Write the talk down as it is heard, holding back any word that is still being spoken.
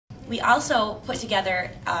We also put together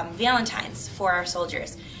Valentines for our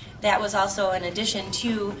soldiers. That was also in addition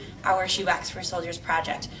to our Shoebox for Soldiers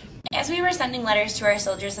project. As we were sending letters to our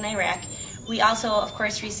soldiers in Iraq, we also, of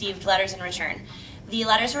course, received letters in return. The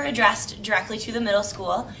letters were addressed directly to the middle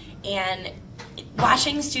school, and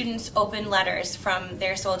watching students open letters from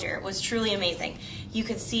their soldier was truly amazing. You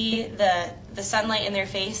could see the sunlight in their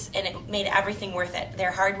face, and it made everything worth it.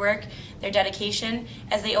 Their hard work, their dedication,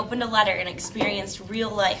 as they opened a letter and experienced real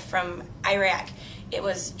life from Iraq. It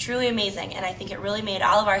was truly amazing, and I think it really made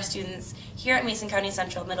all of our students here at Mason County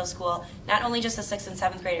Central Middle School, not only just the 6th and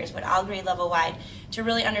 7th graders, but all grade level wide, to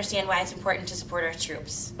really understand why it's important to support our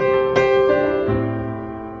troops. A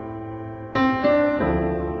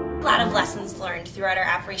lot of lessons learned throughout our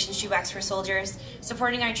Operation Shoebox for Soldiers,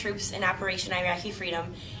 supporting our troops in Operation Iraqi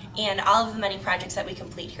Freedom, and all of the many projects that we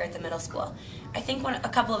complete here at the middle school. I think a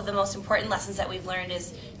couple of the most important lessons that we've learned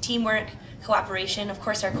is teamwork, cooperation, of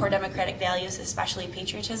course our core democratic values, especially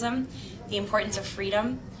patriotism, the importance of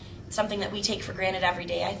freedom, something that we take for granted every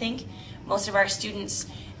day, I think. Most of our students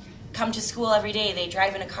come to school every day, they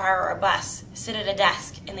drive in a car or a bus, sit at a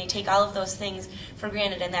desk, and they take all of those things for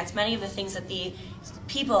granted, and that's many of the things that the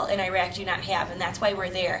people in Iraq do not have, and that's why we're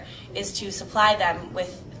there, is to supply them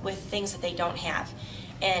with things that they don't have.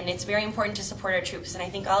 And it's very important to support our troops, and I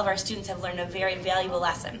think all of our students have learned a very valuable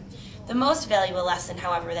lesson. The most valuable lesson,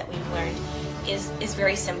 however, that we've learned is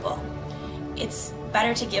very simple. It's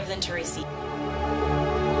better to give than to receive.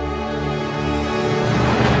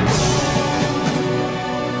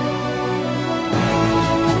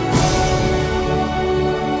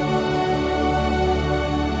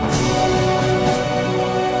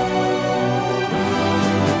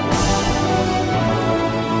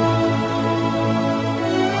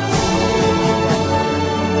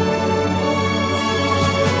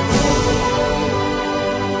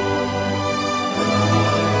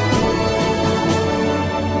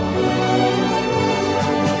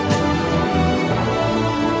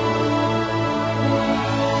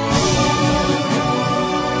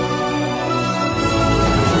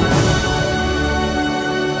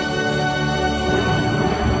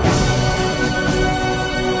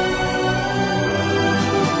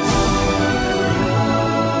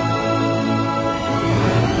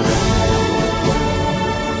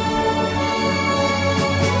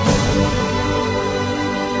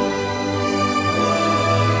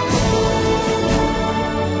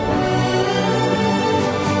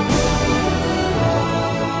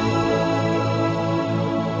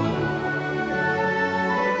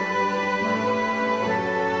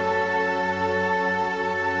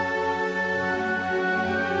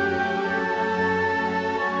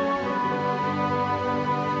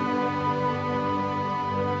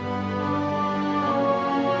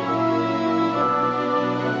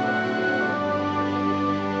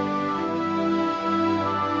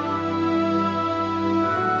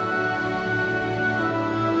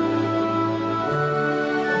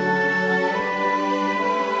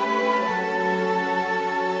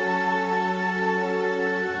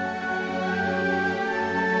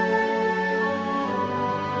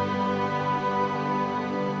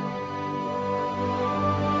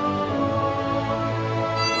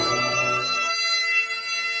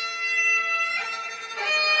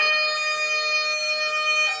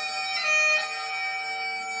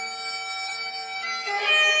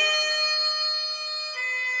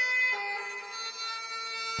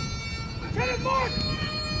 Lieutenant Mark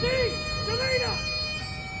C. Delina,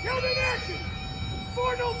 killed in action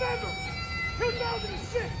 4 November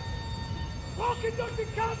 2006 while conducting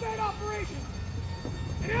combat operations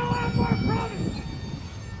in El Anbar province,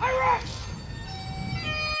 Iraq.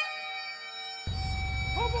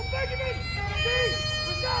 Corporal Benjamin C.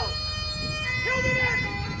 Rosales, killed in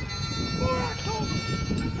action 4 October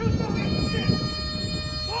 2006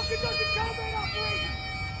 while conducting combat operations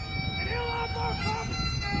in El Anbar province,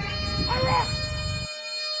 Iraq!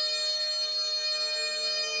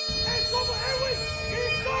 And Corporal Edwin E.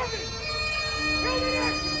 Garvin, killed in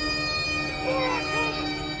action 4 October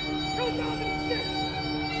 2006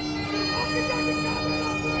 while conducting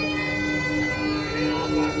combat operations in El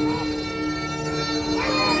Anbar province,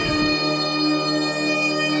 Iraq!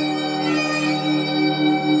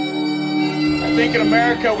 I think in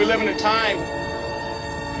America we live in a time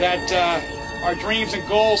that our dreams and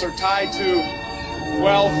goals are tied to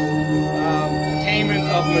wealth, attainment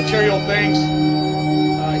of material things,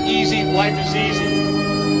 easy, life is easy.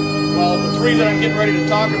 Well, the 3 that I'm getting ready to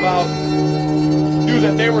talk about knew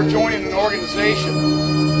that they were joining an organization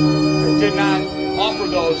that did not offer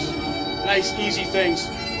those nice, easy things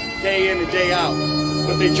day in and day out,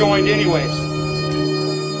 but they joined anyways.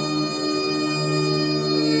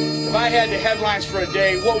 I had the headlines for a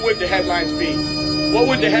day, what would the headlines be? What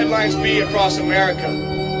would the headlines be across America?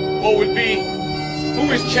 What would be, who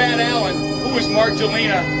is Chad Allen? Who is Mark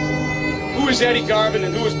Delina? Who is Eddie Garvin?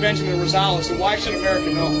 And who is Benjamin Rosales? And why should America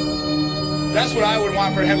know? That's what I would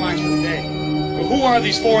want for headlines for the day. But who are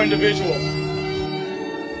these four individuals?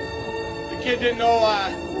 The kid didn't know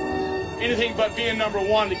anything but being number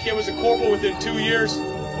one. The kid was a corporal within 2 years,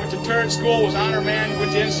 went to turret school, was honor man,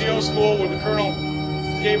 went to NCO school where the colonel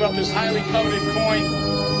gave up this highly coveted coin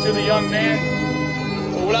to the young man.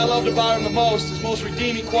 But what I loved about him the most, his most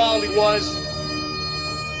redeeming quality was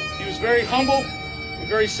he was very humble and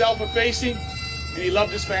very self-effacing, and he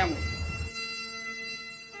loved his family.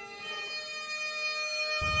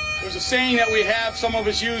 There's a saying that we have, some of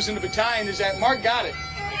us use in the battalion, is that Mark got it.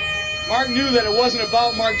 Mark knew that it wasn't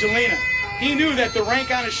about Mark Delina. He knew that the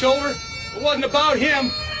rank on his shoulder, it wasn't about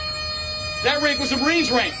him. That rank was the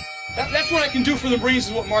Marines' rank. That's what I can do for the Marines,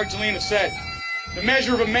 is what Mark Delina said. The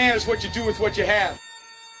measure of a man is what you do with what you have.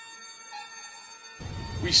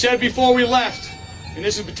 We said before we left, and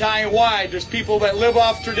this is battalion-wide, there's people that live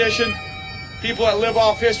off tradition, people that live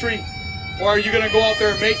off history, or are you going to go out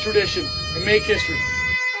there and make tradition and make history?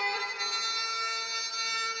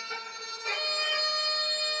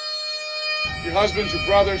 Your husbands, your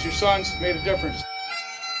brothers, your sons made a difference.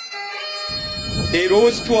 They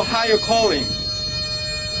rose to a higher calling.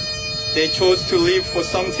 They chose to live for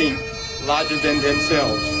something larger than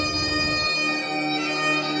themselves.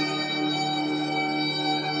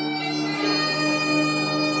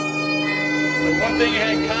 But one thing they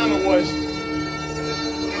had in common was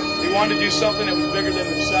they wanted to do something that was bigger than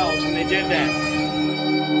themselves, and they did that.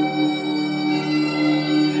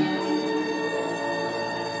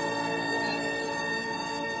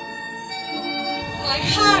 My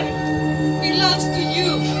heart belongs to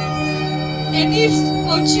you, and if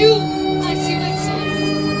without you, I see my son.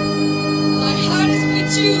 My heart is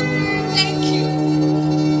with you. Thank you.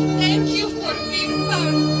 Thank you for being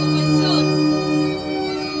part of my son.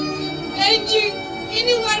 Benji,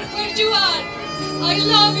 anywhere where you are, I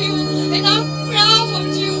love you, and I'm proud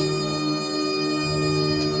of you.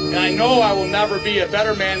 And I know I will never be a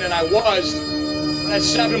better man than I was. That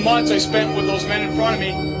 7 months I spent with those men in front of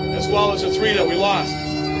me, as well as the 3 that we lost.